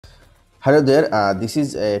Hello there, this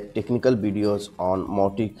is a technical videos on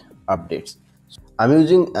Mautic updates. I'm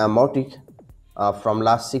using Mautic from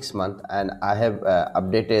last 6 months and I have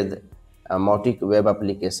updated Mautic web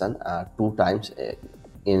application two times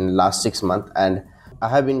in last 6 months, and I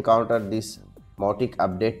have encountered this Mautic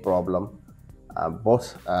update problem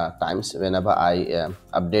both times whenever I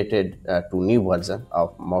updated to new version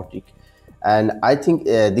of Mautic. And I think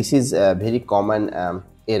this is a very common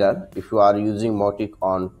error if you are using Mautic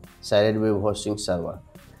on shared web hosting server.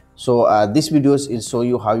 So this videos will show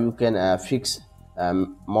you how you can fix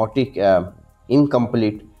Mautic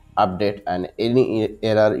incomplete update and any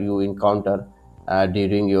error you encounter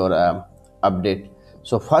during your update.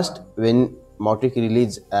 So first, when Mautic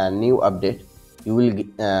release a new update, you will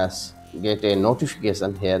get a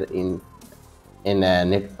notification here in a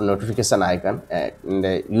notification icon, and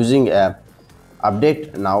using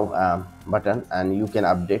update now button, and you can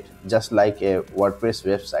update just like a WordPress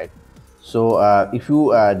website. So if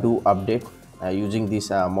you do update using this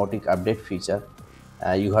Mautic update feature,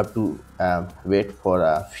 you have to wait for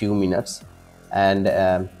a few minutes, and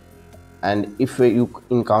if you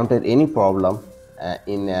encounter any problem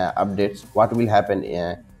in updates, what will happen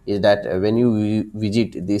is that when you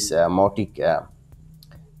visit this Mautic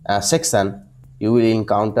section, you will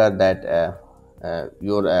encounter that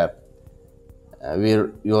where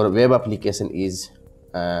your web application is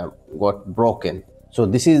got broken. So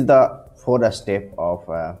this is the fourth step of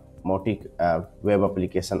Mautic web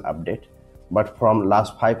application update. But from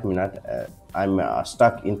last 5 minutes, I'm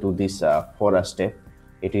stuck into this fourth step.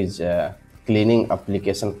 It is cleaning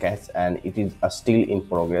application cache, and it is still in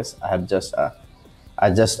progress. I just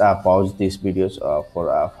paused these videos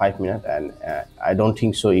for 5 minutes, and I don't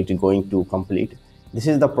think so it is going to complete. This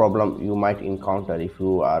is the problem you might encounter if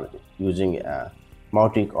you are using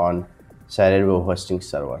Mautic on shared web hosting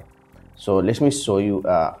server. So let me show you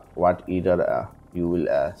what error you will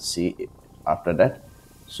see after that.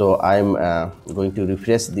 So I'm going to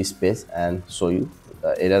refresh this page and show you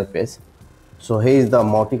the error page. So here is the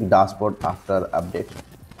Mautic dashboard after update,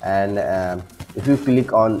 and if you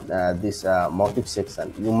click on this Mautic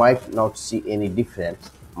section, you might not see any difference.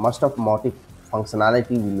 Most of Mautic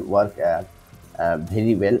functionality will work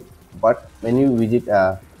very well, but when you visit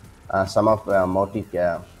some of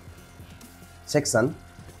Mautic section,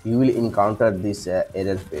 you will encounter this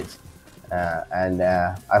error page, and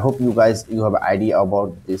I hope you have an idea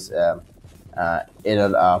about this error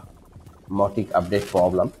Mautic update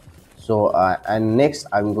problem. So and next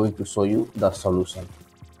I'm going to show you the solution.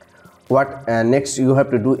 What next you have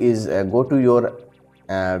to do is go to your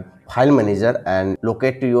file manager and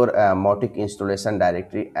locate to your Mautic installation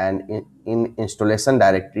directory, and in installation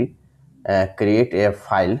directory create a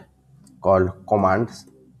file called commands.php,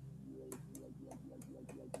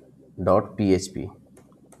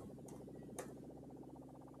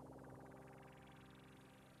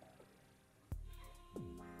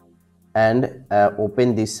 and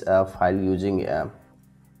open this file using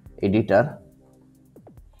editor.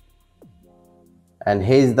 And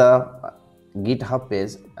here is the GitHub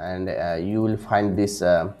page, and you will find this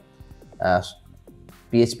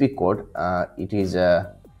PHP code. It is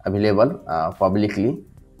available publicly,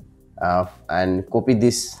 and copy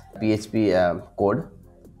this PHP code.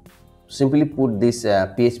 Simply put this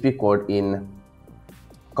PHP code in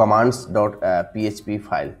commands.php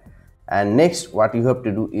file, and next what you have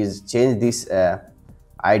to do is change this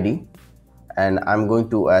ID, and I'm going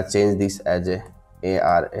to change this as a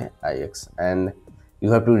ARAIX, and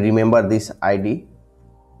you have to remember this ID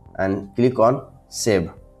and click on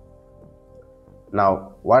save.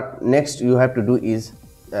 Now what next you have to do is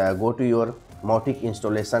go to your Mautic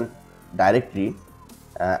installation directory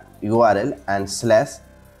URL and slash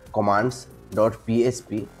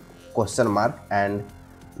commands.php question mark and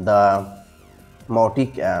the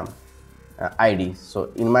Mautic ID. So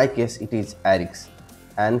in my case it is ARIX,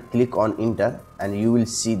 and click on enter, and you will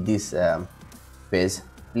see this page.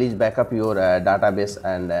 Please back up your database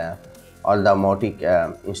and all the Mautic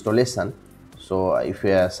installation, so if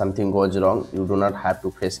something goes wrong, you do not have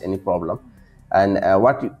to face any problem. And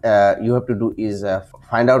what you have to do is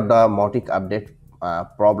find out the Mautic update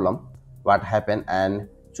problem, what happened, and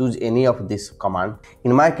choose any of this command.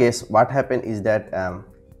 In my case, what happened is that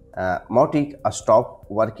Mautic stopped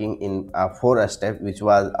working in 4 step, which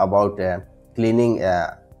was about cleaning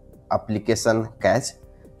application cache.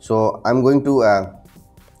 So I'm going to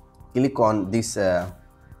click on this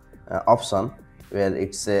option where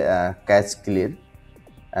it's a cache clear,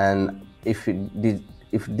 and if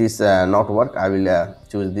this not work, I will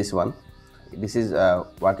choose this one. This is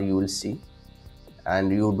what you will see,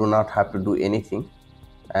 and you do not have to do anything.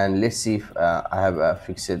 and let's see if I have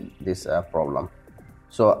fixed this problem.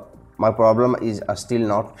 So my problem is still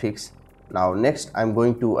not fixed. Now next I'm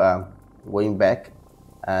going to going back,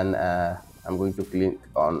 and I'm going to click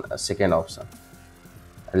on a second option.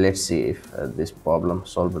 Let's see if this problem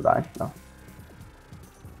solved right now.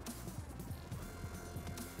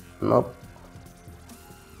 Nope.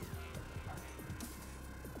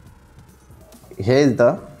 Here is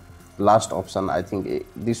the last option. I think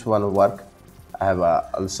this one work. I have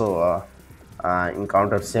also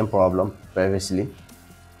encountered same problem previously.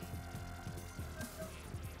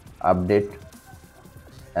 Update,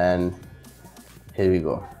 and here we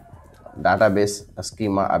go, database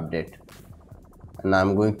schema update, and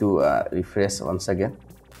I'm going to refresh once again,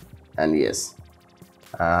 and yes,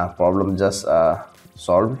 problem just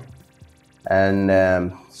solved.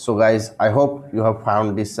 And so guys, I hope you have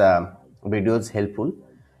found this videos helpful,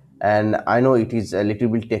 and I know it is a little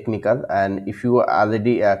bit technical, and if you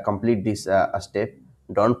already complete this step,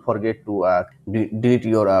 don't forget to delete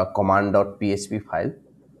your command.php file.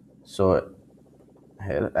 So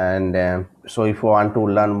here, and so if you want to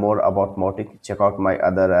learn more about Mautic, check out my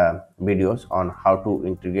other videos on how to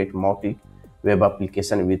integrate Mautic web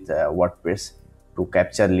application with WordPress to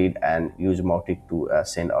capture lead and use Mautic to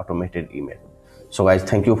send automated email. So guys,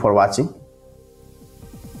 thank you for watching.